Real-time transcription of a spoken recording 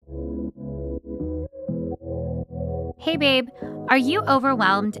Hey babe, are you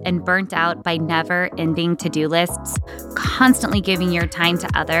overwhelmed and burnt out by never-ending to-do lists, constantly giving your time to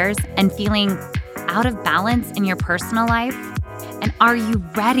others and feeling out of balance in your personal life? And are you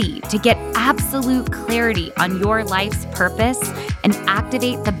ready to get absolute clarity on your life's purpose and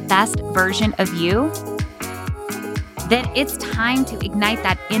activate the best version of you? Then it's time to ignite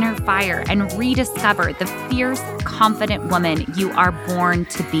that inner fire and rediscover the fierce, confident woman you are born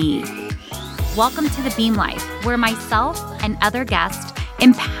to be. Welcome to the Beam Life, where myself and other guests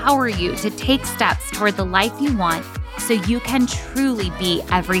empower you to take steps toward the life you want so you can truly be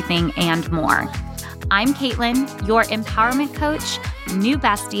everything and more. I'm Caitlin, your empowerment coach, new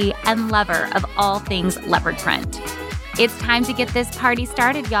bestie, and lover of all things leopard print. It's time to get this party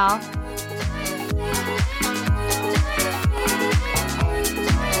started, y'all.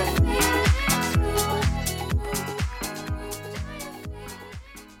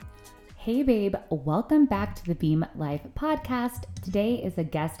 Hey babe, welcome back to the Beam Life podcast. Today is a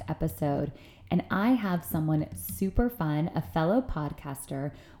guest episode and I have someone super fun, a fellow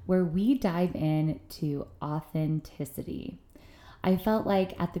podcaster, where we dive into authenticity. I felt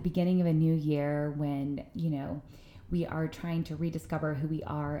like at the beginning of a new year when, we are trying to rediscover who we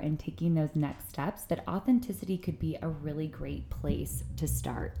are and taking those next steps, that authenticity could be a really great place to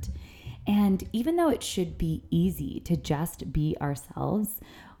start. And even though it should be easy to just be ourselves,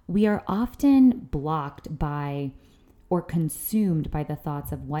 we are often blocked by or consumed by the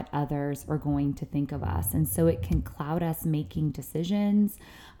thoughts of what others are going to think of us. And so it can cloud us making decisions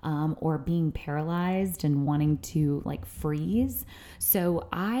or being paralyzed and wanting to freeze. So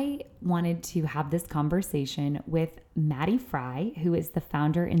I wanted to have this conversation with Maddy Fry, who is the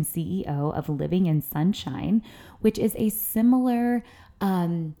founder and CEO of Living in Sunshine, which is a similar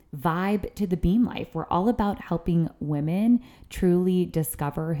vibe to the Beam Life. We're all about helping women truly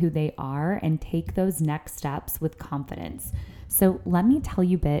discover who they are and take those next steps with confidence. So let me tell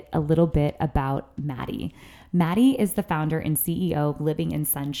you a little bit about Maddy. Maddy is the founder and CEO of Living in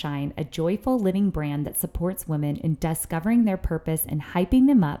Sunshine, a joyful living brand that supports women in discovering their purpose and hyping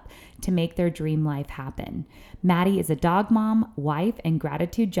them up to make their dream life happen. Maddy is a dog mom, wife, and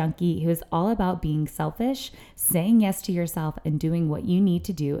gratitude junkie who is all about being selfish, saying yes to yourself, and doing what you need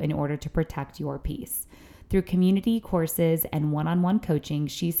to do in order to protect your peace. Through community courses and one-on-one coaching,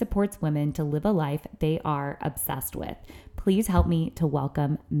 she supports women to live a life they are obsessed with. Please help me to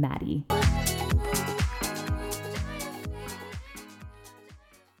welcome Maddy.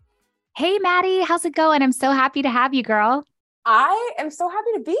 Hey, Maddy, how's it going? I'm so happy to have you, girl. I am so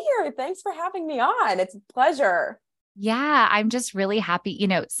happy to be here. Thanks for having me on. It's a pleasure. Yeah, I'm just really happy.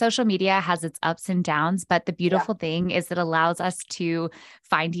 Social media has its ups and downs, but the beautiful thing is it allows us to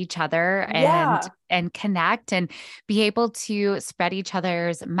find each other and connect and be able to spread each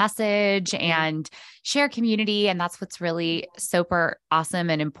other's message and share community. And that's what's really super awesome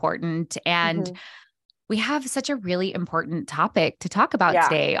and important. And we have such a really important topic to talk about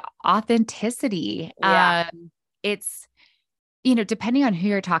today, authenticity. It's, depending on who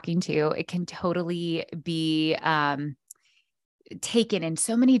you're talking to, it can totally be taken in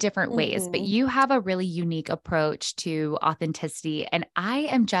so many different ways, but you have a really unique approach to authenticity. And I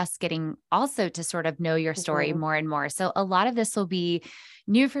am just getting also to sort of know your story more and more. So a lot of this will be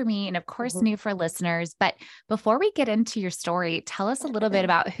new for me and of course new for listeners. But before we get into your story, tell us a little bit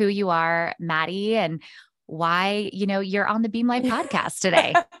about who you are, Maddy, and why, you're on the Beam Life podcast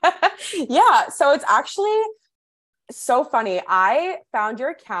today. So it's actually so funny. I found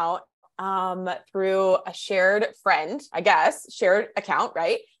your account through a shared friend, shared account,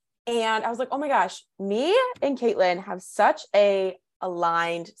 right? And I was like, oh my gosh, me and Caitlin have such a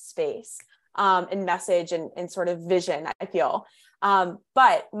aligned space and message and sort of vision, I feel.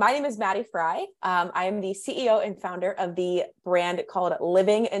 But my name is Maddy Fry. I am the CEO and founder of the brand called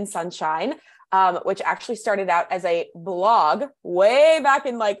Living in Sunshine, which actually started out as a blog way back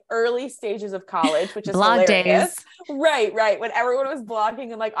in early stages of college, which is blog hilarious. Days. Right. When everyone was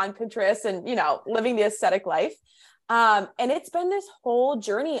blogging and on Pinterest and, living the aesthetic life. And it's been this whole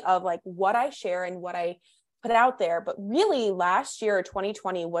journey of what I share and what I put out there. But really last year,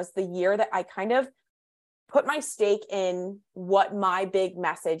 2020 was the year that I kind of put my stake in what my big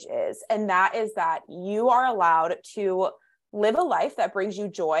message is. And that is that you are allowed to live a life that brings you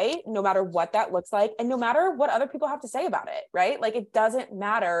joy, no matter what that looks like, and no matter what other people have to say about it, right? It doesn't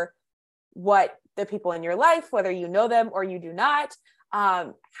matter what the people in your life, whether you know them or you do not,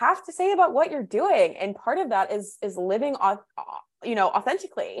 have to say about what you're doing. And part of that is living,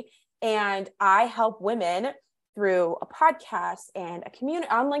 authentically. And I help women through a podcast and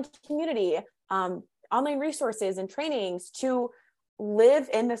a online community, online resources and trainings to live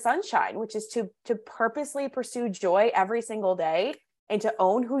in the sunshine, which is to purposely pursue joy every single day and to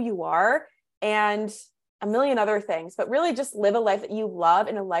own who you are and a million other things, but really just live a life that you love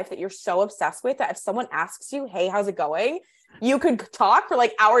and a life that you're so obsessed with that if someone asks you, hey, how's it going? You could talk for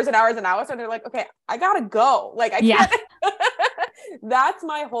like hours and hours and hours. And they're like, okay, I gotta go. Like I can't. That's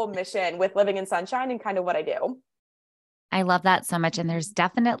my whole mission with living in sunshine and kind of what I do. I love that so much. And there's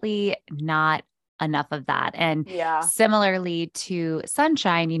definitely not enough of that. And similarly to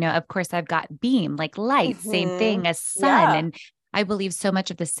sunshine, you know, of course I've got beam, like light, same thing as sun. And I believe so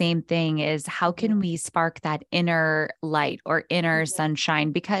much of the same thing is how can we spark that inner light or inner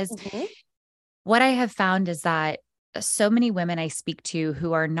sunshine? Because what I have found is that so many women I speak to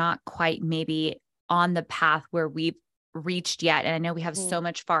who are not quite maybe on the path where we've reached yet. And I know we have so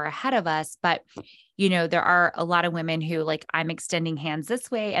much far ahead of us, but you know, there are a lot of women who like, I'm extending hands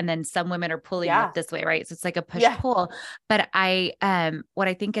this way. And then some women are pulling up this way. Right. So it's like a push pull, but what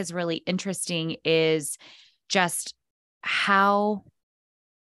I think is really interesting is just how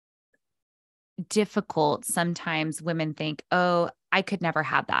difficult sometimes women think, oh, I could never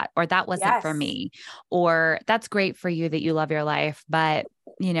have that, or that wasn't for me, or that's great for you that you love your life, but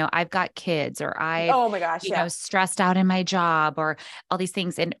you know, I've got kids, or oh my gosh, you know, stressed out in my job, or all these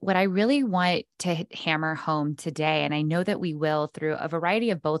things. And what I really want to hammer home today, and I know that we will through a variety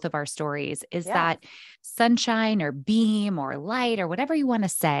of both of our stories, is that sunshine or beam or light or whatever you want to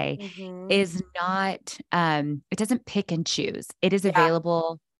say is not, it doesn't pick and choose. It is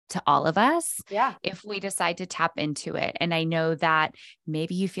available to all of us if we decide to tap into it. And I know that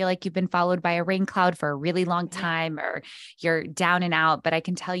maybe you feel like you've been followed by a rain cloud for a really long time, or you're down and out, but I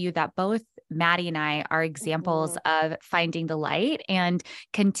can tell you that both Maddy and I are examples of finding the light and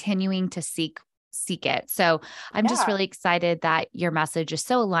continuing to seek it. So I'm just really excited that your message is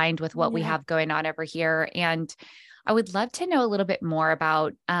so aligned with what we have going on over here. And I would love to know a little bit more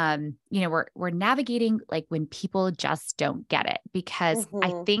about, you know, we're navigating like when people just don't get it, because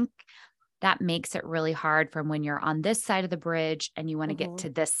I think that makes it really hard from when you're on this side of the bridge and you want to get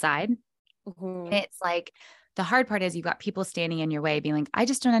to this side. And it's like, the hard part is you've got people standing in your way being like, I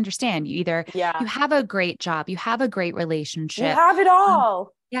just don't understand. You either, you have a great job, you have a great relationship. You have it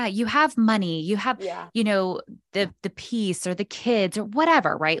all. Yeah, you have money, you have, you know, the peace or the kids or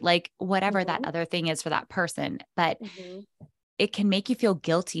whatever, right? Like whatever that other thing is for that person. But it can make you feel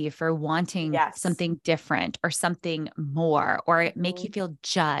guilty for wanting something different or something more, or it make you feel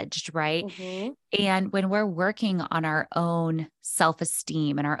judged, right? And when we're working on our own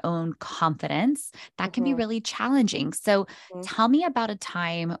self-esteem and our own confidence, that can be really challenging. So tell me about a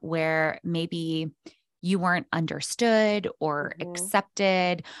time where maybe you weren't understood or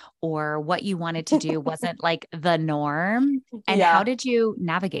accepted, or what you wanted to do wasn't like the norm. And how did you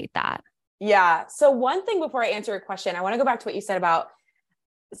navigate that? Yeah. So one thing before I answer your question, I want to go back to what you said about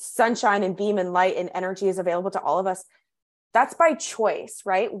sunshine and beam and light and energy is available to all of us. That's by choice,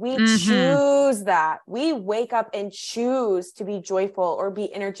 right? We choose that. We wake up and choose to be joyful or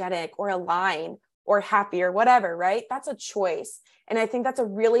be energetic or align or happy or whatever, right? That's a choice. And I think that's a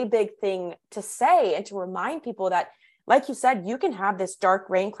really big thing to say and to remind people that, like you said, you can have this dark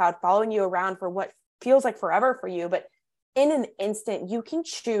rain cloud following you around for what feels like forever for you, but in an instant, you can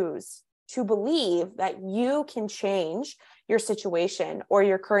choose to believe that you can change your situation or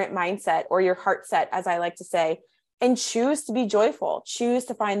your current mindset or your heart set, as I like to say, and choose to be joyful, choose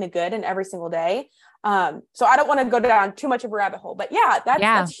to find the good in every single day. So I don't want to go down too much of a rabbit hole, but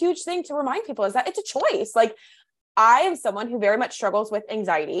that's a huge thing to remind people, is that it's a choice. Like I am someone who very much struggles with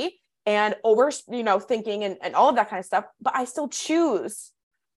anxiety and thinking and all of that kind of stuff, but I still choose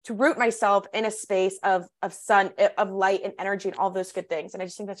to root myself in a space of sun, of light and energy and all those good things. And I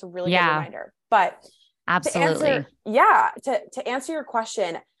just think that's a really good reminder. But absolutely. To answer your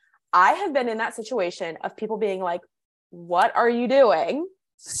question, I have been in that situation of people being like, what are you doing?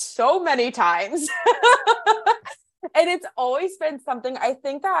 So many times. And it's always been something. I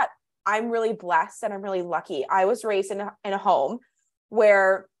think that I'm really blessed and I'm really lucky. I was raised in a home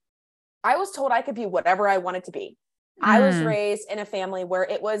where I was told I could be whatever I wanted to be. I was raised in a family where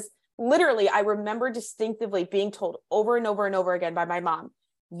it was literally, I remember distinctively being told over and over and over again by my mom,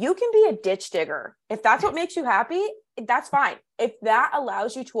 you can be a ditch digger. If that's what makes you happy, that's fine. If that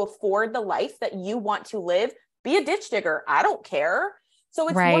allows you to afford the life that you want to live, be a ditch digger. I don't care. So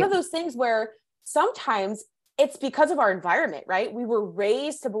it's one of those things where sometimes it's because of our environment, right? We were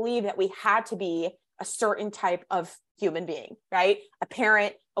raised to believe that we had to be a certain type of human being, right? A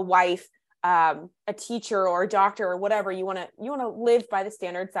parent, a wife, a teacher or a doctor or whatever. You want to live by the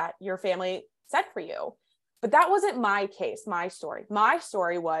standards that your family set for you. But that wasn't my case, my story. My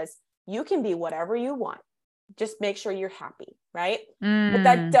story was, you can be whatever you want. Just make sure you're happy. right? But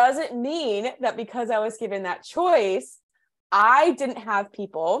that doesn't mean that because I was given that choice, I didn't have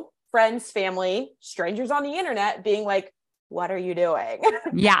people, friends, family, strangers on the internet being like, what are you doing?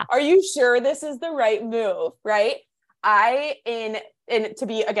 Yeah. Are you sure this is the right move? Right. And to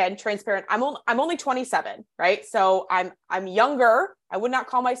be, again, transparent, I'm only 27, right? So I'm younger. I would not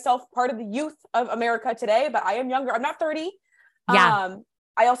call myself part of the youth of America today, but I am younger. I'm not 30. Yeah.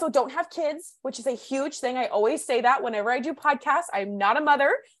 I also don't have kids, which is a huge thing. I always say that whenever I do podcasts. I'm not a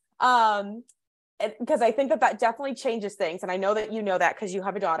mother. Because I think that definitely changes things. And I know that you know that because you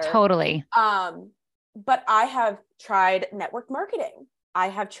have a daughter. Totally. But I have tried network marketing. I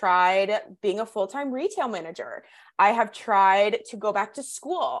have tried being a full-time retail manager. I have tried to go back to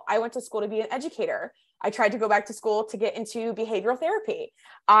school. I went to school to be an educator. I tried to go back to school to get into behavioral therapy.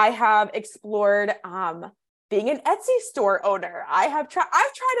 I have explored being an Etsy store owner. I've tried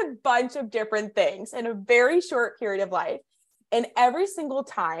a bunch of different things in a very short period of life. And every single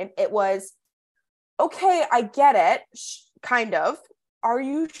time it was, okay, I get it, kind of. Are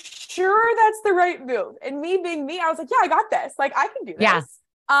you sure that's the right move? And me being me, I was like, yeah, I got this. Like, I can do this. Yeah.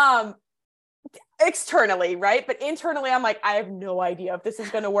 Externally, right? But internally, I'm like, I have no idea if this is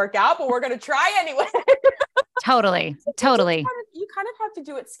going to work out, but we're going to try anyway. Totally. You kind of have to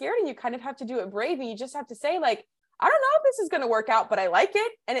do it scared, and you kind of have to do it brave. And you just have to say, like, I don't know if this is going to work out, but I like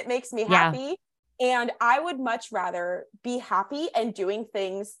it and it makes me happy. And I would much rather be happy and doing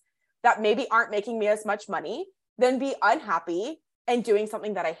things that maybe aren't making me as much money than be unhappy and doing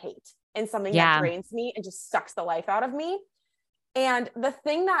something that I hate and something that drains me and just sucks the life out of me. And the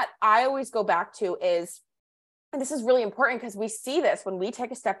thing that I always go back to is, and this is really important because we see this when we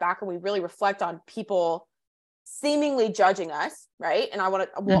take a step back and we really reflect on people seemingly judging us, right? And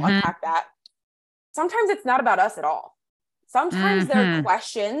we'll unpack that. Sometimes it's not about us at all. Sometimes their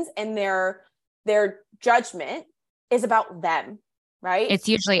questions and their judgment is about them, right? It's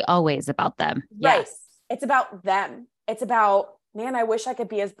usually always about them. Right. Yes. It's about them. It's about, man, I wish I could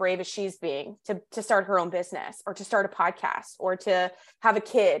be as brave as she's being to start her own business or to start a podcast or to have a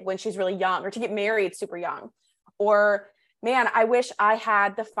kid when she's really young or to get married super young. Or, man, I wish I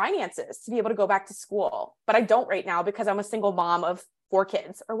had the finances to be able to go back to school, but I don't right now because I'm a single mom of 4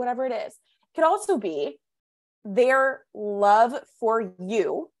 kids or whatever it is. It could also be their love for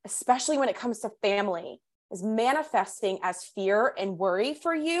you, especially when it comes to family, is manifesting as fear and worry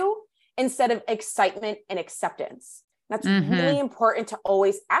for you instead of excitement and acceptance. That's really important to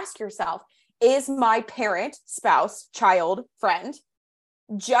always ask yourself, is my parent, spouse, child, friend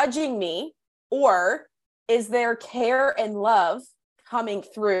judging me, or is there care and love coming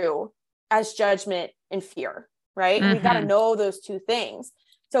through as judgment and fear, right? We got to know those two things.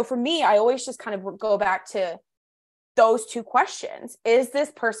 So for me, I always just kind of go back to those two questions. Is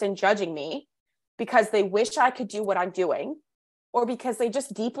this person judging me because they wish I could do what I'm doing, or because they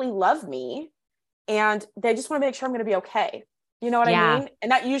just deeply love me and they just want to make sure I'm going to be okay? You know what I mean?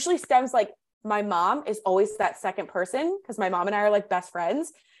 And that usually stems, like, my mom is always that second person because my mom and I are like best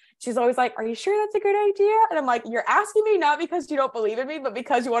friends. She's always like, are you sure that's a good idea? And I'm like, you're asking me not because you don't believe in me, but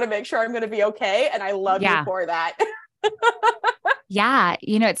because you want to make sure I'm going to be okay. And I love you for that. Yeah.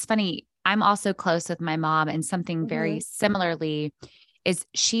 You know, it's funny. I'm also close with my mom, and something very similarly is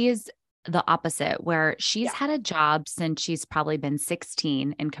she is the opposite, where she's had a job since she's probably been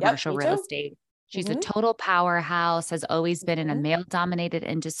 16 in commercial real estate. She's a total powerhouse, has always been in a male-dominated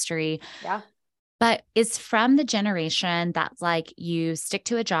industry. Yeah. But it's from the generation that, like, you stick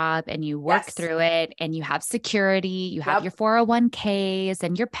to a job and you work through it and you have security, you have your 401ks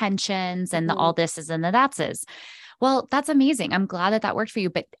and your pensions and the all this is and the that's is. Well, that's amazing. I'm glad that worked for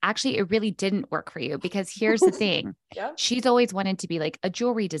you, but actually it really didn't work for you, because here's the thing. She's always wanted to be like a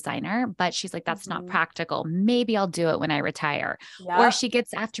jewelry designer, but she's like, that's not practical. Maybe I'll do it when I retire. Or she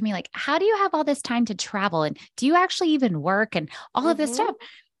gets after me like, how do you have all this time to travel? And do you actually even work? And all of this stuff.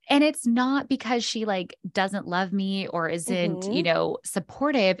 And it's not because she, like, doesn't love me or isn't, you know,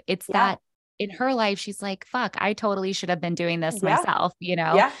 supportive. It's that in her life, she's like, fuck, I totally should have been doing this myself, you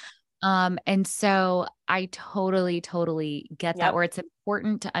know? And so I totally get that, where it's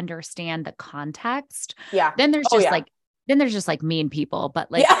important to understand the context. Then there's just then there's just like mean people,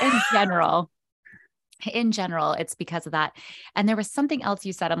 but like in general, it's because of that. And there was something else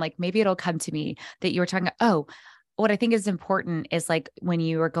you said. I'm like, maybe it'll come to me, that you were talking about, what I think is important is, like, when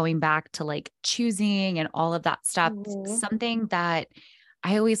you are going back to, like, choosing and all of that stuff, something that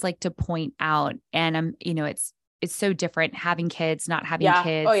I always like to point out, and you know, it's so different having kids, not having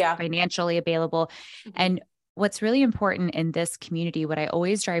kids, financially available. And what's really important in this community, what I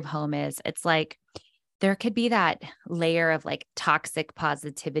always drive home is, it's like, there could be that layer of, like, toxic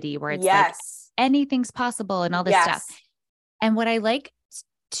positivity where it's like anything's possible and all this stuff. And what I like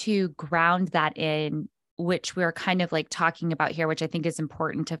to ground that in, which we're kind of like talking about here, which I think is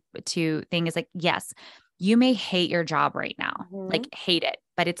important to think is like, yes, you may hate your job right now, like hate it,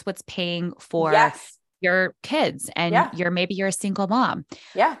 but it's what's paying for Yes. your kids and Yeah. maybe you're a single mom.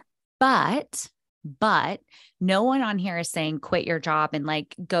 Yeah. But no one on here is saying quit your job and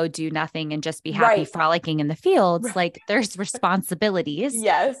like go do nothing and just be happy Right. frolicking in the fields. Right. Like there's responsibilities.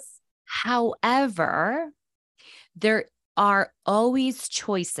 Yes. However, there are always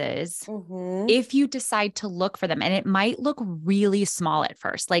choices if you decide to look for them. And it might look really small at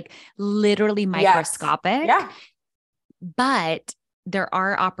first, like literally microscopic, Yeah. but there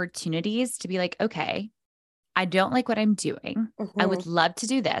are opportunities to be like, okay, I don't like what I'm doing. I would love to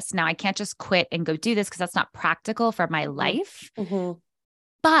do this. Now I can't just quit and go do this because that's not practical for my life.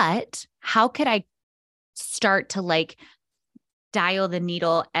 But how could I start to like dial the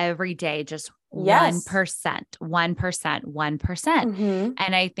needle every day, just 1%, 1%.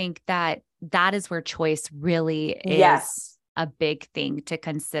 And I think that is where choice really is a big thing to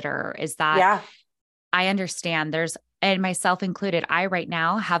consider, is that I understand and myself included, I right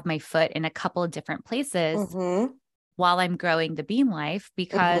now have my foot in a couple of different places while I'm growing the Beam Life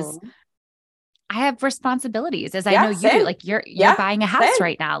because I have responsibilities, as I know you do. Like you're buying a house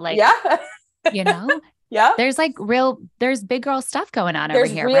right now. Like, you know, there's like there's big girl stuff going on over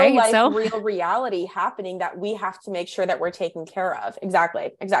here, real right? life, real reality happening that we have to make sure that we're taking care of.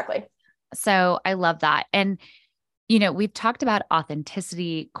 Exactly. So I love that. And, you know, we've talked about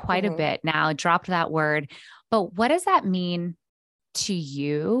authenticity quite a bit now, dropped that word, but what does that mean to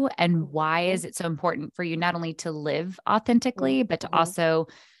you? And why is it so important for you not only to live authentically, but to also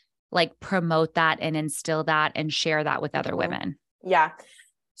like promote that and instill that and share that with other women? Yeah.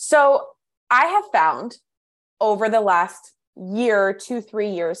 So I have found over the last year,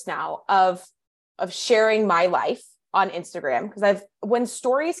 2-3 years now of sharing my life on Instagram, because when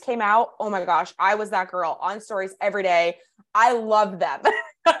stories came out, oh my gosh, I was that girl on stories every day. I love them.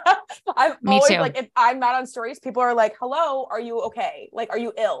 Me always too. Like, if I'm not on stories, people are like, hello, are you okay? Like, are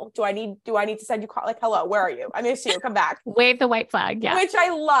you ill? Do I need to send you call? Like, hello, where are you? I miss you. Come back. Wave the white flag. Yeah. Which I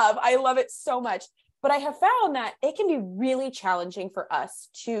love. I love it so much. But I have found that it can be really challenging for us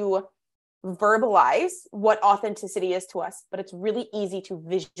to verbalize what authenticity is to us, but it's really easy to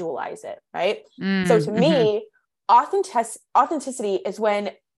visualize it, right? So to me, authenticity is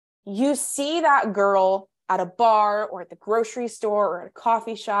when you see that girl at a bar or at the grocery store or at a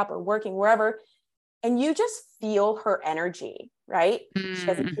coffee shop or working wherever, and you just feel her energy, right? She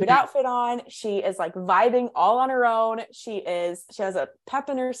has a cute outfit on. She is like vibing all on her own. She has a pep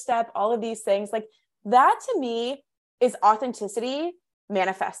in her step, all of these things. Like that to me is authenticity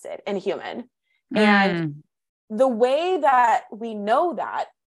manifested in human. And the way that we know that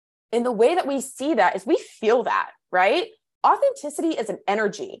and the way that we see that is we feel that, right? Authenticity is an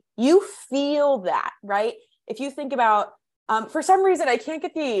energy. You feel that, right? If you think about, for some reason, I can't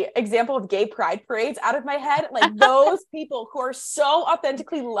get the example of gay pride parades out of my head. Like those people who are so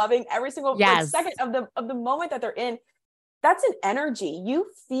authentically loving every single like, second of the moment that they're in, that's an energy. You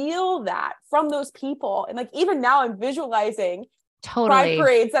feel that from those people. And like, even now I'm visualizing pride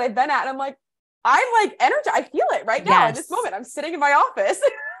parades that I've been at. And I'm like energy. I feel it right now in this moment. I'm sitting in my office.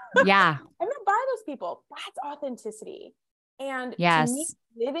 Yeah. I'm not by those people. That's authenticity. And to me,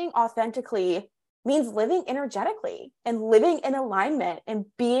 living authentically means living energetically and living in alignment and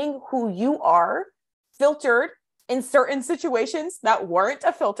being who you are, filtered in certain situations that weren't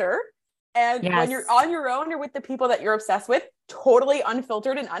a filter. And when you're on your own or with the people that you're obsessed with, totally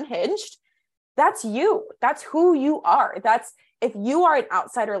unfiltered and unhinged, that's you. That's who you are. If you are an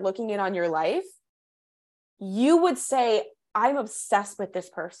outsider looking in on your life, you would say, I'm obsessed with this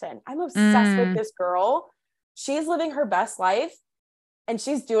person. I'm obsessed with this girl. She's living her best life and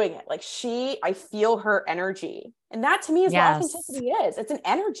she's doing it. Like I feel her energy. And that to me is what authenticity is. It's an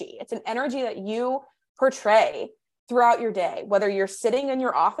energy. It's an energy that you portray throughout your day, whether you're sitting in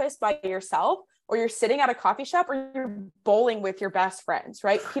your office by yourself or you're sitting at a coffee shop or you're bowling with your best friends,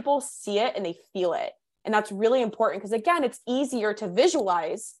 right? People see it and they feel it. And that's really important because again, it's easier to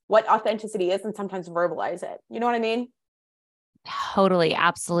visualize what authenticity is and sometimes verbalize it. You know what I mean? Totally.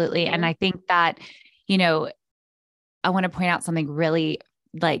 Absolutely. And I think that, you know, I want to point out something really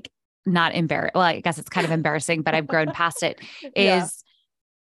like not embarrassing. Well, I guess it's kind of embarrassing, but I've grown past it is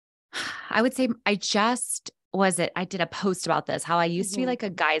I would say I did a post about this, how I used to be like a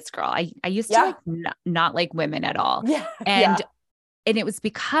guy's girl. I used to like not like women at all. Yeah. And it was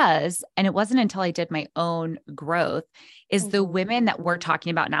because, and it wasn't until I did my own growth, is the women that we're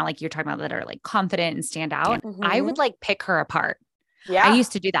talking about now, like you're talking about that are like confident and stand out. I would like pick her apart. Yeah. I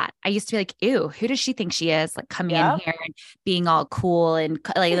used to do that. I used to be like, ew, who does she think she is? Like coming in Yeah. here and being all cool and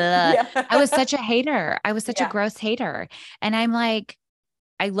like, Yeah. I was such a hater. I was such a Yeah. gross hater. And I'm like,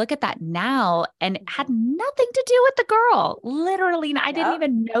 I look at that now and it had Mhm. nothing to do with the girl. Literally, I didn't Yep.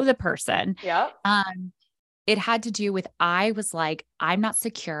 even know the person. Yep. It had to do with, I was like, I'm not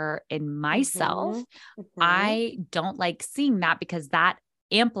secure in myself. Mhm. Mhm. I don't like seeing that because that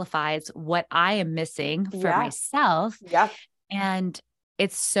amplifies what I am missing for Yeah. myself. Yeah. And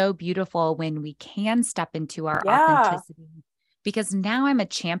it's so beautiful when we can step into our Yeah. authenticity, because now I'm a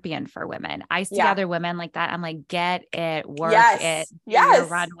champion for women. I see Yeah. other women like that. I'm like, get it, work it, Yes. do your Yes.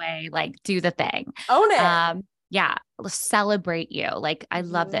 runway, like do the thing. Own it. Yeah, celebrate you. Like, I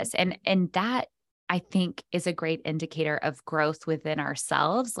love Mhm. this. And that, I think, is a great indicator of growth within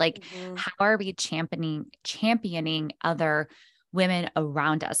ourselves. Like, Mhm. how are we championing other women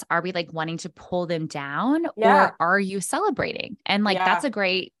around us? Are we like wanting to pull them down, Yeah. or are you celebrating? And like, that's Yeah. a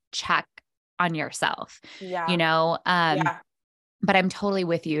great check on yourself, you Yeah. know? Yeah. But I'm totally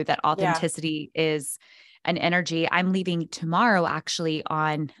with you that Yeah. authenticity is an energy. I'm leaving tomorrow actually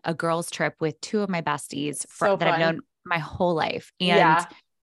on a girls trip with two of my besties So that I've fun. known my whole life. And, Yeah.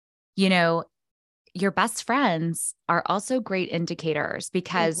 you know, your best friends are also great indicators,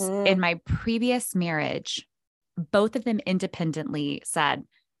 because in Mhm. my previous marriage, both of them independently said,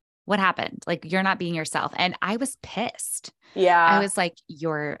 what happened? Like, you're not being yourself. And I was pissed. I Yeah. was like,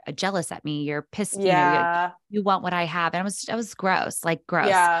 you're jealous at me. You're pissed. Yeah. You want what I have. And I was gross, like gross.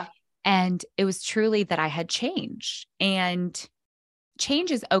 Yeah. And it was truly that I had changed, and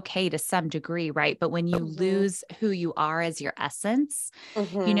change is okay to some degree, right? But when you Mhm. lose who you are as your essence,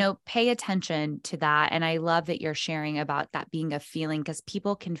 Mhm. pay attention to that. And I love that you're sharing about that being a feeling, because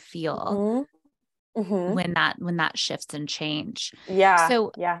people can feel Mhm. Mhm. when that shifts and change. Yeah.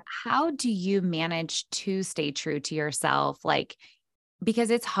 So Yeah. how do you manage to stay true to yourself? Like,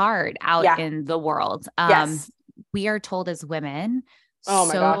 because it's hard out Yeah. in the world. Yes. We are told as women Oh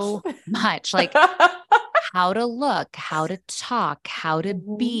my gosh. so much, like how to look, how to talk, how to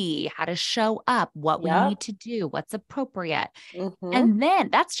Mhm. be, how to show up, what we Yep. need to do, what's appropriate. Mhm. And then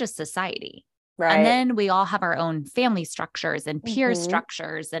that's just society. And Right. then we all have our own family structures and peer Mhm.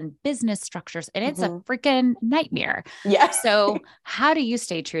 structures and business structures, and it's a Mhm. freaking nightmare. Yeah. So, how do you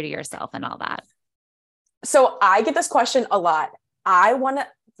stay true to yourself and all that? So I get this question a lot. I want to,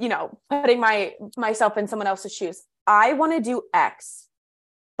 putting myself in someone else's shoes. I want to do X,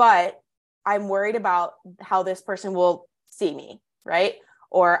 but I'm worried about how this person will see me, right?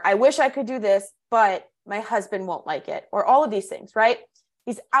 Or I wish I could do this, but my husband won't like it, or all of these things, right?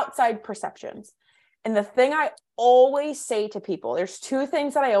 These outside perceptions. And the thing I always say to people, there's two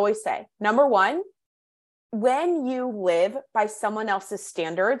things that I always say. Number one, when you live by someone else's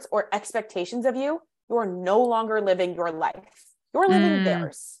standards or expectations of you, you are no longer living your life. You're living Mm,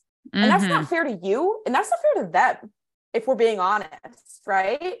 theirs. And that's mm-hmm. not fair to you. And that's not fair to them, if we're being honest,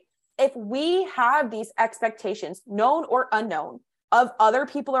 right? If we have these expectations, known or unknown, of other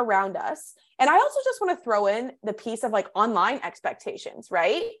people around us, and I also just want to throw in the piece of like online expectations,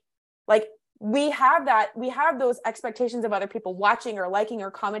 right? Like we have those expectations of other people watching or liking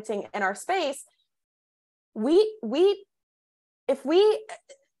or commenting in our space. We if we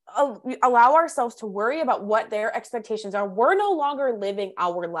allow ourselves to worry about what their expectations are, we're no longer living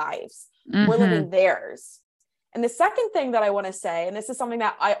our lives. We're Mm-hmm. living theirs. And the second thing that I want to say, and this is something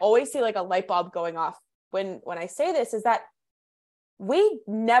that I always see like a light bulb going off when I say this, is that we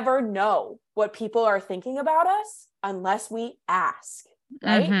never know what people are thinking about us unless we ask,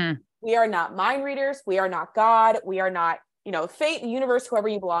 right? Mm-hmm. We are not mind readers. We are not God. We are not, fate, the universe, whoever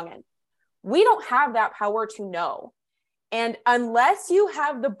you belong in. We don't have that power to know. And unless you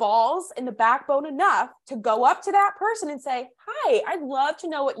have the balls and the backbone enough to go up to that person and say, hi, I'd love to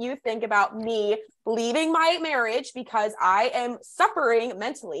know what you think about me leaving my marriage because I am suffering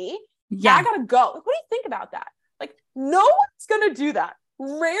mentally. I Yeah. gotta go. What do you think about that? Like, no one's gonna do that.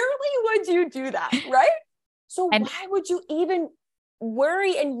 Rarely would you do that, right? So And why would you even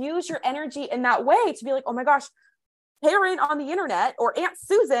worry and use your energy in that way to be like, oh my gosh, Karen on the internet or Aunt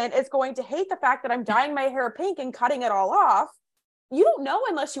Susan is going to hate the fact that I'm dyeing my hair pink and cutting it all off. You don't know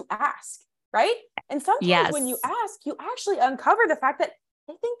unless you ask, right? And sometimes when you yes. ask, you actually uncover the fact that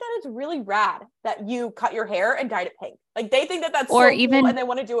they think that it's really rad that you cut your hair and dyed it pink. Like they think that that's Or so cool even and they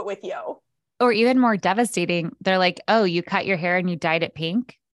want to do it with you. or even more devastating, they're like, "Oh, you cut your hair and you dyed it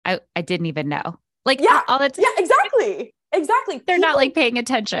pink? I didn't even know." Like Yeah. all the time, Yeah, exactly. Exactly. they're not People, like paying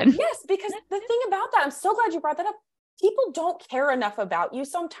attention. yes, because the thing about that, I'm so glad you brought that up. People don't care enough about you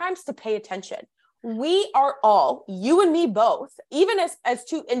sometimes to pay attention. We are all, you and me both, even as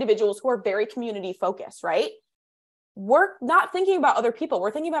two individuals who are very community focused, right? we're not thinking about other people.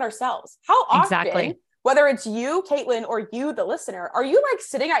 We're thinking about ourselves. How often, Exactly. whether it's you, Caitlin, or you, the listener, are you like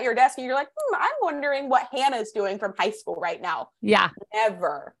sitting at your desk and you're like, I'm wondering what Hannah's doing from high school right now? Yeah.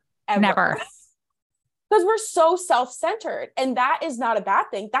 Never, ever. Never. Because we're so self-centered, and that is not a bad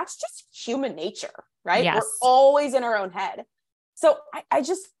thing. That's just human nature, right? Yes. We're always in our own head. So I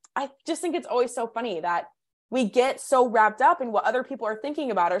just think it's always so funny that we get so wrapped up in what other people are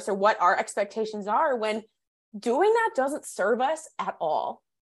thinking about us or what our expectations are, when doing that doesn't serve us at all.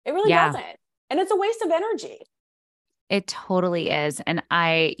 It really doesn't. And it's a waste of energy. It totally is. And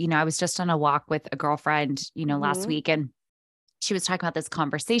I was just on a walk with a girlfriend, last week, and she was talking about this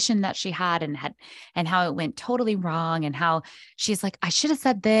conversation that she had and how it went totally wrong, and how she's like, I should have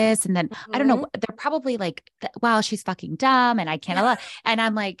said this. And then I don't know, they're probably like, wow, she's fucking dumb. And I can't, and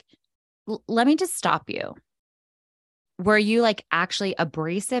I'm like, let me just stop you. Were you like actually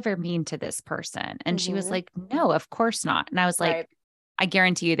abrasive or mean to this person? And she was like, no, of course not. And I was like, I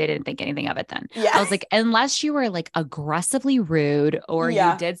guarantee you they didn't think anything of it then. Yeah. I was like, unless you were like aggressively rude or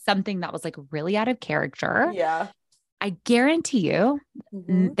you did something that was like really out of character. Yeah. I guarantee you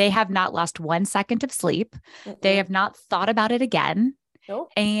they have not lost 1 second of sleep. They have not thought about it again.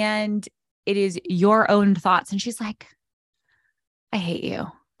 Nope. And it is your own thoughts. And she's like, I hate you.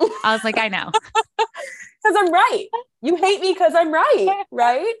 I was like, I know. Because I'm right. You hate me because I'm right.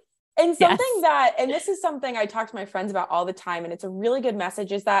 Right. And something and this is something I talk to my friends about all the time, and it's a really good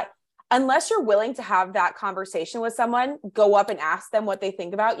message, is that unless you're willing to have that conversation with someone, go up and ask them what they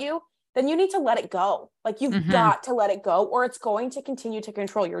think about you, then you need to let it go. Like you've got to let it go, or it's going to continue to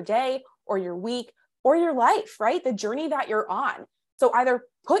control your day or your week or your life, right? The journey that you're on. So either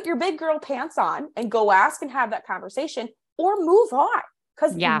put your big girl pants on and go ask and have that conversation, or move on.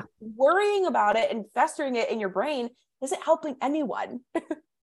 Because worrying about it and festering it in your brain isn't helping anyone.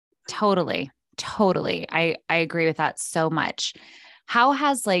 Totally. I agree with that so much. How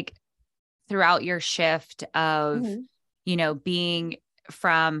has like throughout your shift of, being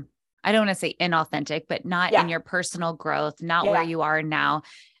from, I don't want to say inauthentic, but not in your personal growth, not where you are now.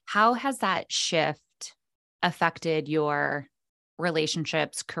 How has that shift affected your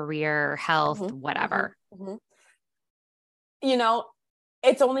relationships, career, health, whatever?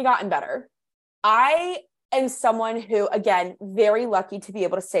 It's only gotten better. I am someone who, again, very lucky to be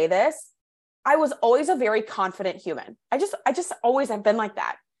able to say this. I was always a very confident human. I just always have been like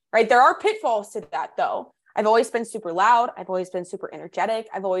that, right? There are pitfalls to that though. I've always been super loud. I've always been super energetic.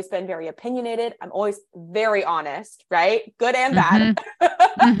 I've always been very opinionated. I'm always very honest, right? Good and bad.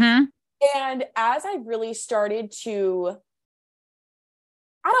 And as I really started to,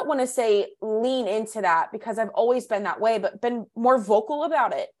 I don't want to say lean into that, because I've always been that way, but been more vocal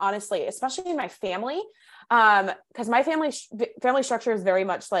about it, honestly, especially in my family. Because my family structure is very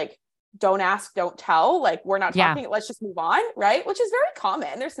much like, don't ask, don't tell. Like, we're not talking, let's just move on. Right. Which is very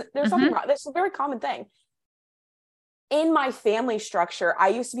common. There's something wrong. That's a very common thing. In my family structure, I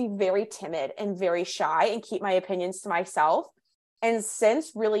used to be very timid and very shy and keep my opinions to myself. And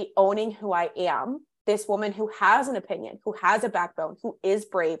since really owning who I am, this woman who has an opinion, who has a backbone, who is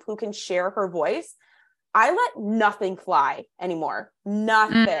brave, who can share her voice, I let nothing fly anymore.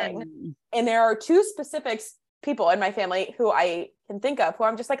 Nothing. And there are two specific people in my family who I can think of who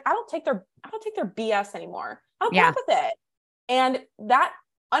I'm just like, I don't take their BS anymore. I'll put up with it. And that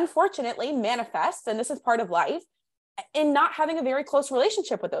unfortunately manifests, and this is part of life, in not having a very close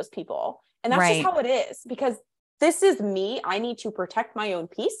relationship with those people. And that's just how it is, because this is me. I need to protect my own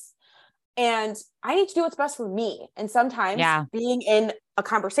peace, and I need to do what's best for me. And sometimes being in a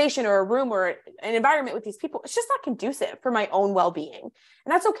conversation or a room or an environment with these people, it's just not conducive for my own well-being. And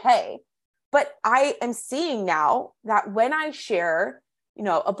that's okay. But I am seeing now that when I share,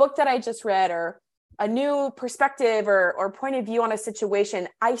 a book that I just read, or a new perspective or point of view on a situation,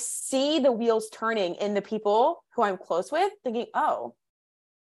 I see the wheels turning in the people who I'm close with, thinking, oh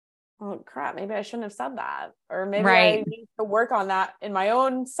crap, maybe I shouldn't have said that. Or maybe I need to work on that in my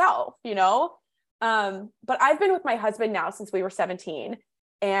own self, But I've been with my husband now since we were 17,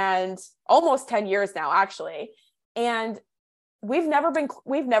 and almost 10 years now, actually. And we've never been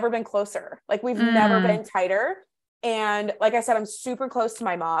closer. Like, we've never been tighter. And like I said, I'm super close to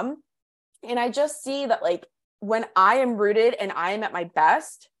my mom. And I just see that, like, when I am rooted and I am at my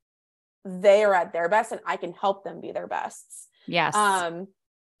best, they are at their best, and I can help them be their best. Yes.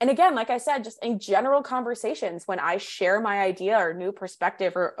 And again, like I said, just in general conversations, when I share my idea or new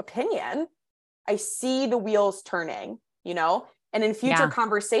perspective or opinion, I see the wheels turning, and in future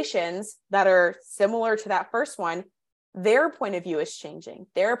conversations that are similar to that first one, their point of view is changing.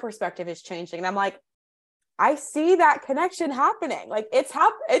 Their perspective is changing. And I'm like, I see that connection happening. Like, it's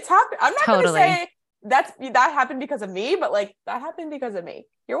happening. I'm not going to say that happened because of me, but like that happened because of me.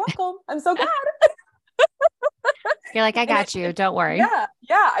 You're welcome. I'm so glad. You're like, I got you. Don't worry. Yeah.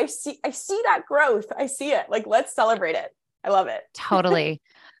 I see that growth. I see it. Like, let's celebrate it. I love it. Totally.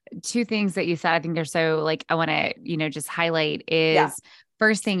 Two things that you said, I think they're so like, I want to, just highlight is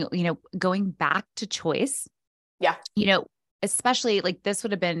first thing, going back to choice. Yeah. Especially like this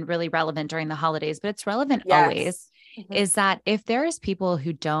would have been really relevant during the holidays, but it's relevant always, is that if there's people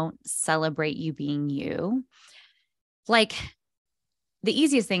who don't celebrate you being you, like the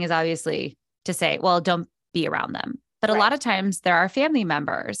easiest thing is obviously to say, well, don't be around them. But a lot of times there are family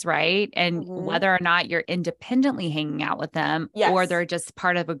members, right? And whether or not you're independently hanging out with them or they're just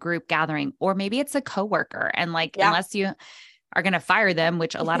part of a group gathering, or maybe it's a coworker and like, unless you are going to fire them,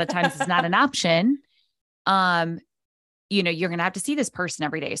 which a lot of times is not an option, you're going to have to see this person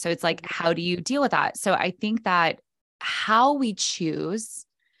every day. So it's like, how do you deal with that? So I think that how we choose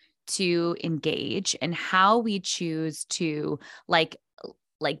to engage and how we choose to like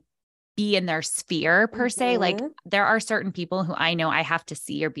be in their sphere per se. Like there are certain people who I know I have to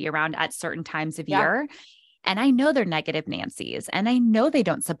see or be around at certain times of year. And I know they're negative Nancy's and I know they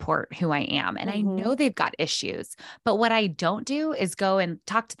don't support who I am. And I know they've got issues, but what I don't do is go and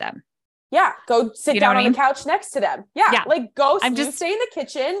talk to them. Yeah. Go sit down on the couch next to them. Yeah. Like you stay in the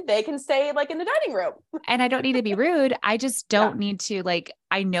kitchen. They can stay like in the dining room. And I don't need to be rude. I just don't need to like,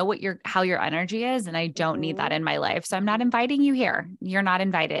 I know how your energy is and I don't need that in my life. So I'm not inviting you here. You're not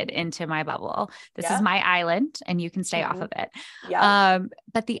invited into my bubble. This is my island and you can stay off of it. Yeah.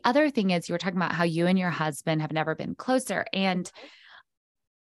 But the other thing is you were talking about how you and your husband have never been closer. And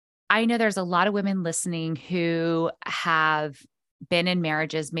I know there's a lot of women listening who have been in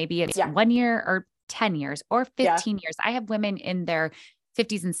marriages, maybe it's 1 year or 10 years or 15 years. I have women in their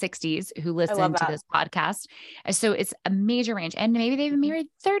 50s and 60s who listen to this podcast. So it's a major range. And maybe they've been married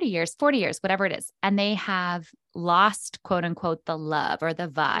 30 years, 40 years, whatever it is. And they have lost, quote unquote, the love or the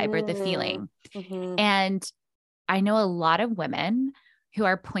vibe or the feeling. And I know a lot of women who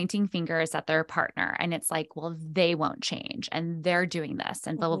are pointing fingers at their partner. And it's like, well, they won't change and they're doing this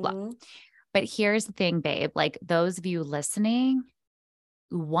and blah, blah, blah. But here's the thing, babe, like those of you listening,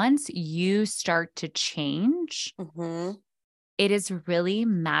 once you start to change, it is really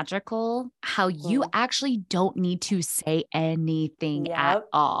magical how you actually don't need to say anything at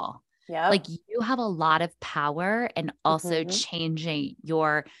all. Like you have a lot of power and also changing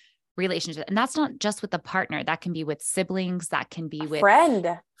your relationship. And that's not just with a partner. That can be with siblings. That can be with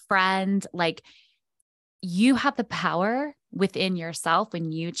friend. Like you have the power within yourself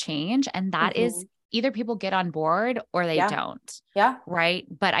when you change. And that is either people get on board or they don't. Yeah. Right.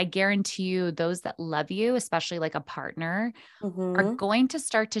 But I guarantee you those that love you, especially like a partner, are going to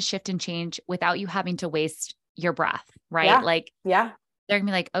start to shift and change without you having to waste your breath. Right. Yeah. Like, they're gonna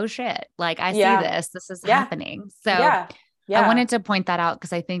be like, oh shit, like I see this is happening. So I wanted to point that out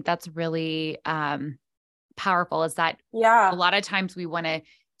because I think that's really powerful is that a lot of times we want to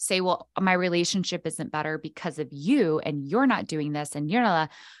say, well, my relationship isn't better because of you and you're not doing this and you're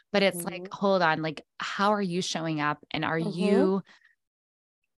not, but it's like, hold on, like, how are you showing up and are you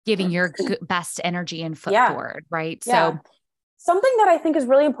giving your best energy and foot forward? Right. So something that I think is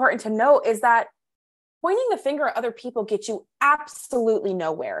really important to note is that pointing the finger at other people gets you absolutely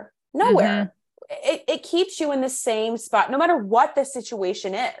nowhere. It keeps you in the same spot, no matter what the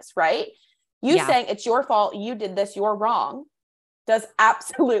situation is, right? You saying it's your fault, you did this, you're wrong, does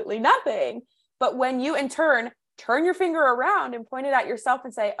absolutely nothing. But when you in turn your finger around and point it at yourself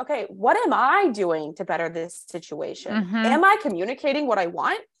and say, okay, what am I doing to better this situation? Am I communicating what I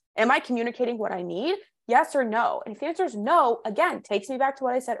want? Am I communicating what I need? Yes or no? And if the answer is no, again, takes me back to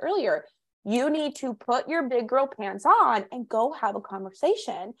what I said earlier. You need to put your big girl pants on and go have a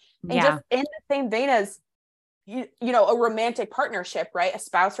conversation. And just in the same vein as, you know, a romantic partnership, right? A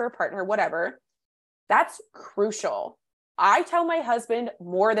spouse or a partner, whatever. That's crucial. I tell my husband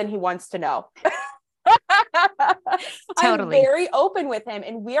more than he wants to know. I'm very open with him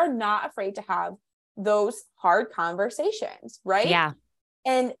and we are not afraid to have those hard conversations, right? Yeah.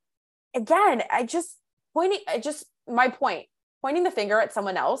 And again, my point, pointing the finger at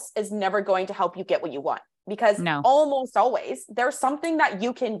someone else is never going to help you get what you want because almost always there's something that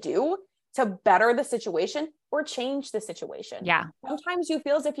you can do to better the situation or change the situation. Yeah. Sometimes you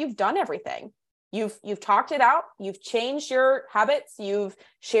feel as if you've done everything. You've talked it out. You've changed your habits. You've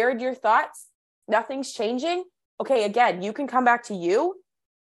shared your thoughts. Nothing's changing. Okay. Again, you can come back to you.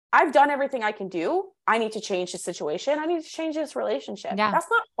 I've done everything I can do. I need to change the situation. I need to change this relationship. Yeah. That's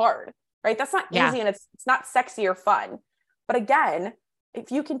not hard, right? That's not easy and it's not sexy or fun. But again, if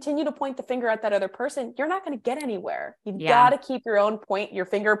you continue to point the finger at that other person, you're not going to get anywhere. You've Yeah. got to keep your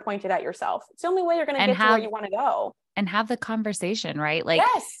finger pointed at yourself. It's the only way you're going to get to where you want to go. And have the conversation, right? Like,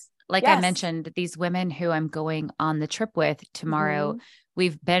 yes. like I mentioned, these women who I'm going on the trip with tomorrow,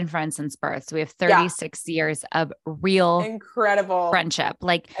 we've been friends since birth. So we have 36 years of real incredible friendship,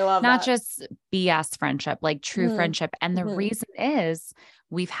 like not just BS friendship, like true friendship. And the reason is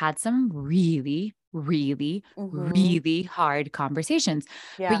we've had some really, really, really hard conversations,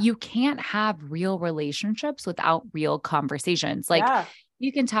 but you can't have real relationships without real conversations. Like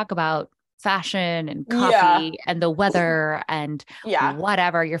you can talk about fashion and coffee and the weather and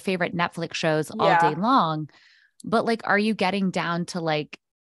whatever your favorite Netflix shows all day long. But like, are you getting down to like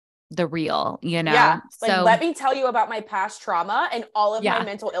the real, you know? Yeah. Like, let me tell you about my past trauma and all of my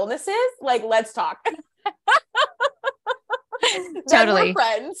mental illnesses. Like, let's talk. Totally. We're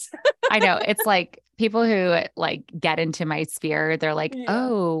friends. I know. It's like people who like get into my sphere, they're like,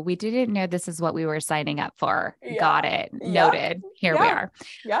 oh, we didn't know this is what we were signing up for. Got it. Noted. Here we are.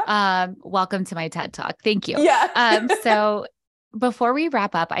 Welcome to my TED Talk. Thank you. So before we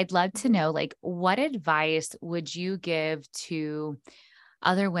wrap up, I'd love to know, like, what advice would you give to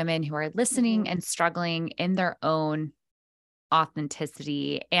other women who are listening and struggling in their own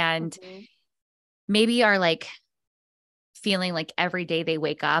authenticity and maybe are like feeling like every day they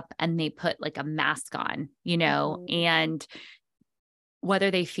wake up and they put like a mask on, you know, and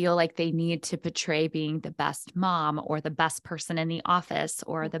whether they feel like they need to portray being the best mom or the best person in the office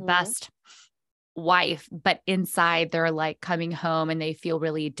or the best wife, but inside they're like coming home and they feel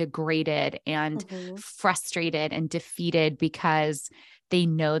really degraded and frustrated and defeated because they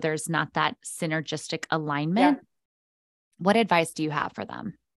know there's not that synergistic alignment. What advice do you have for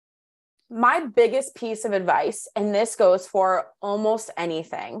them? My biggest piece of advice, and this goes for almost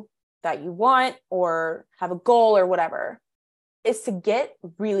anything that you want or have a goal or whatever, is to get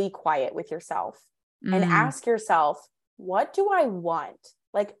really quiet with yourself and ask yourself, what do I want?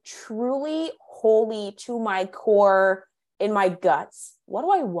 Like truly, wholly to my core, in my guts, what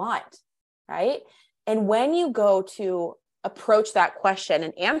do I want? Right? And when you go to approach that question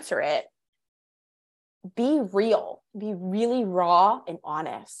and answer it, be real, be really raw and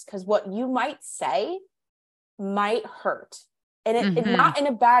honest, because what you might say might hurt. And it not in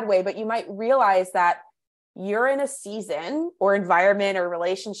a bad way, but you might realize that you're in a season or environment or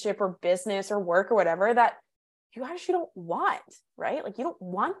relationship or business or work or whatever that you actually don't want, right? Like you don't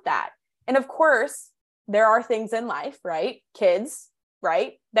want that. And of course, there are things in life, right? Kids,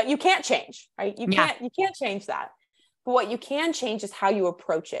 right? That you can't change, right? You can't change that. But what you can change is how you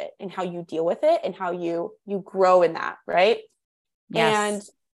approach it and how you deal with it and how you grow in that, right? Yes. And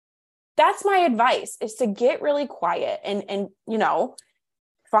that's my advice, is to get really quiet and you know,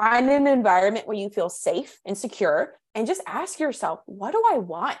 find an environment where you feel safe and secure and just ask yourself, what do I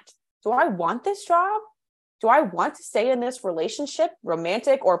want? Do I want this job? Do I want to stay in this relationship,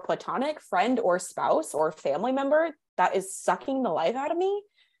 romantic or platonic, friend or spouse or family member that is sucking the life out of me?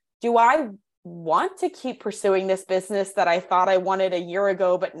 Do I want to keep pursuing this business that I thought I wanted a year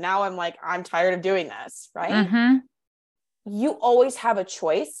ago, but now I'm like, I'm tired of doing this, right? You always have a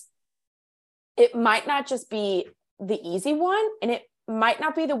choice. It might not just be the easy one, and it might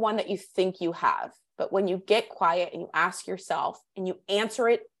not be the one that you think you have. But when you get quiet and you ask yourself and you answer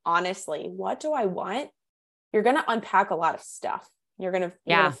it honestly, what do I want? You're going to unpack a lot of stuff. You're going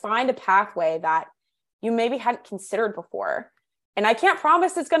to find a pathway that you maybe hadn't considered before. And I can't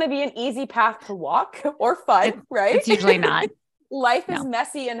promise it's going to be an easy path to walk or fun, right? It's usually not. Life is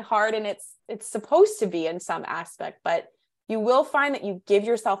messy and hard, and it's supposed to be in some aspect, but you will find that you give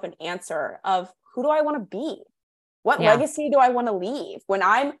yourself an answer of, who do I want to be? What legacy do I want to leave? When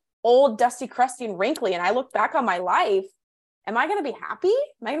I'm old, dusty, crusty, and wrinkly, and I look back on my life, am I going to be happy?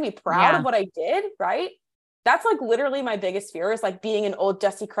 Am I going to be proud of what I did? Right? That's like literally my biggest fear, is like being an old,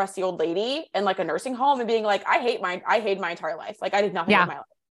 dusty, crusty old lady in like a nursing home and being like, I hate my entire life. Like I did nothing with my life.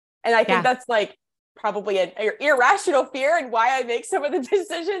 And I think that's like probably an irrational fear and why I make some of the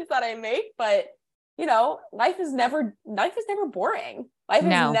decisions that I make. But you know, life is never boring. Life is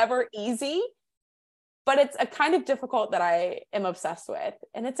never easy, but it's a kind of difficult that I am obsessed with.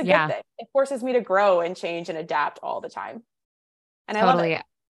 And it's a good thing. It forces me to grow and change and adapt all the time. And I love it.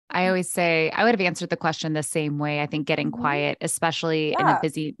 I always say I would have answered the question the same way. I think getting quiet, especially in a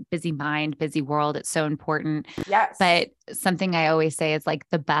busy mind, busy world, it's so important. Yes. But something I always say is like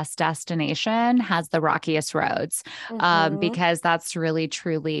the best destination has the rockiest roads, because that's really,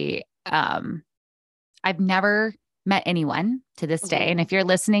 truly, I've never met anyone to this day. And if you're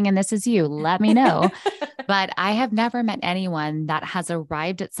listening and this is you, let me know. But I have never met anyone that has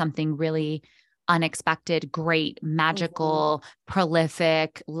arrived at something really unexpected, great, magical,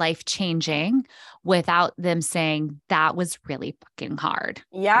 prolific, life-changing without them saying that was really fucking hard.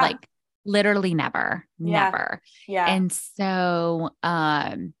 Yeah. Like literally never. Yeah. And so,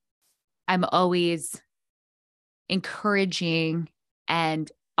 I'm always encouraging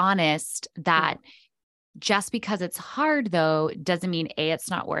and honest that just because it's hard though, doesn't mean A, it's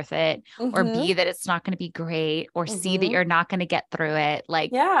not worth it, or B, that it's not going to be great, or C, that you're not going to get through it.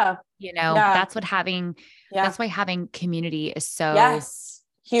 Like, that's why having community is so,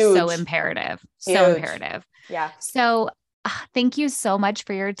 huge, so imperative, so imperative. Yeah. So thank you so much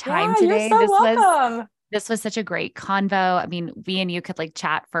for your time today. You're so welcome. This was such a great convo. I mean, we and you could like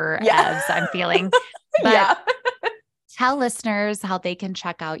chat for evs, I'm feeling, but tell listeners how they can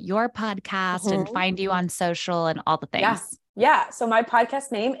check out your podcast and find you on social and all the things. Yeah. So my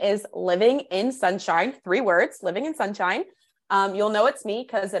podcast name is Living in Sunshine, 3 words, Living in Sunshine. You'll know it's me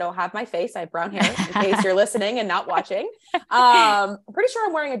because it'll have my face. I have brown hair in case you're listening and not watching. I'm pretty sure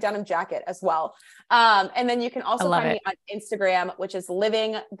I'm wearing a denim jacket as well. And then you can also find me on Instagram, which is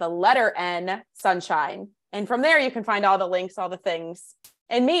Living the letter N Sunshine. And from there, you can find all the links, all the things,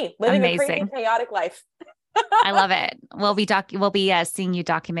 and me living a crazy, chaotic life. I love it. We'll be seeing you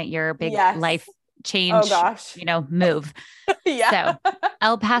document your big life change, move. So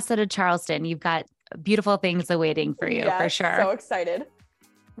El Paso to Charleston, you've got beautiful things awaiting for you for sure. So excited.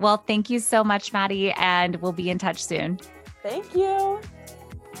 Well, thank you so much, Maddy, and we'll be in touch soon. Thank you.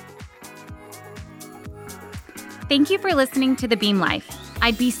 Thank you for listening to The Beam Life.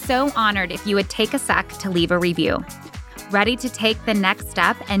 I'd be so honored if you would take a sec to leave a review. Ready to take the next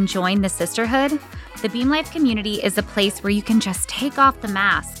step and join the sisterhood? The Beam Life community is a place where you can just take off the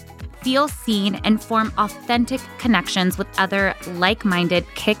mask, feel seen, and form authentic connections with other like-minded,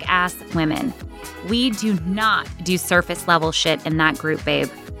 kick-ass women. We do not do surface level shit in that group, babe.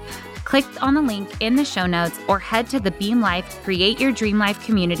 Click on the link in the show notes or head to the Beam Life Create Your Dream Life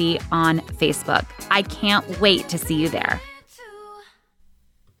community on Facebook. I can't wait to see you there.